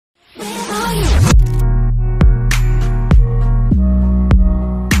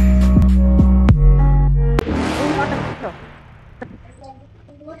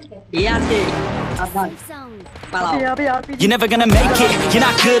You're never gonna make it, you're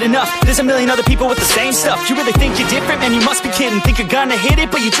not good enough. There's a million other people with the same stuff. You really think you're different? Man, you must be kidding. Think you're gonna hit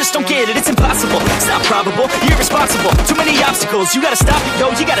it, but you just don't get it. It's impossible, it's not probable, you're irresponsible. Too many obstacles, you gotta stop it, yo.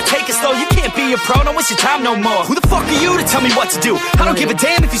 You gotta take it slow, you can't be a pro. Don't waste your time no more. Who the fuck are you to tell me what to do? I don't give a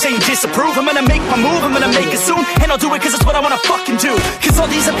damn if you say you disapprove. I'm gonna make my move, I'm gonna make it soon. And I'll do it cause it's what I wanna fucking do. Cause all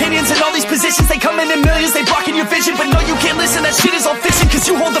these opinions and all these positions, they come in millions, they blocking your vision. But no, you can't listen, that shit is all fiction. Cause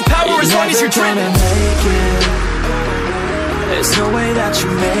you hold the power as long as you're dreaming. There's no way that you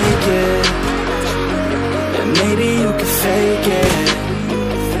make it. And maybe you can fake it,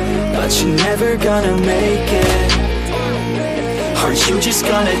 but you're never gonna make it. Aren't you just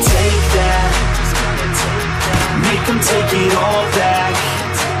gonna take that? Make them take it all back.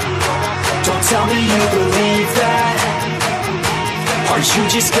 Don't tell me you believe that. Aren't you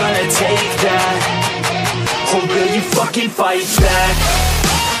just gonna take that? Or will you fucking fight back?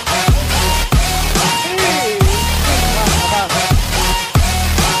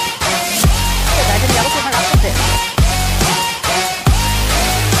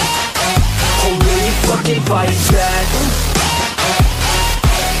 Fucking fight back.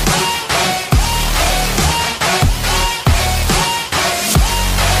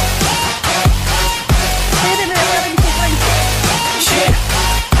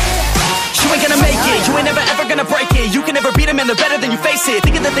 You ain't gonna make it, you ain't never ever gonna break it. You can never beat them and they're better than you face it.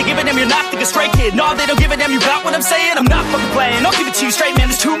 Thinking that they give a damn, you're not thinking straight, kid. No, they don't give a damn, you got what I'm saying? I'm not fucking playing, I'll give it to you straight,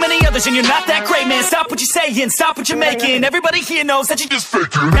 man. There's too many others and you're not that great, man. Stop what you're saying, stop what you're making. Everybody here knows that you just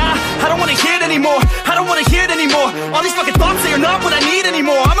faking. Nah, I don't wanna hear it anymore, I don't wanna hear it anymore. All these fucking thoughts, they are not what I need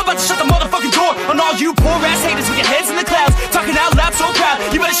anymore. I'm about to shut the motherfucking door on all you poor ass haters with your heads in the clouds, talking out loud so proud.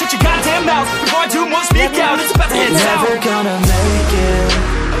 You better shut your goddamn mouth before I do more speak out. It's about to head south. You're never gonna make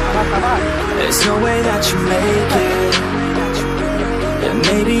it. There's no way that you make it. And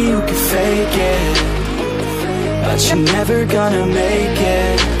maybe you can fake it, but you're never gonna make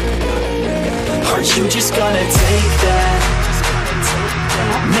it. Aren't you just gonna take that?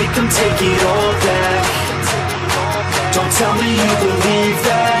 Make them take it all back. Don't tell me you believe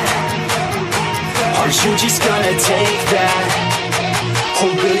that. Aren't you just gonna take that? Or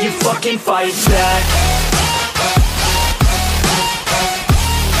will you fucking fight back?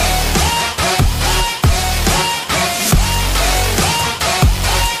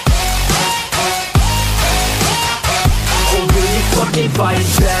 Fucking fight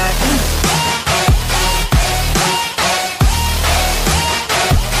back.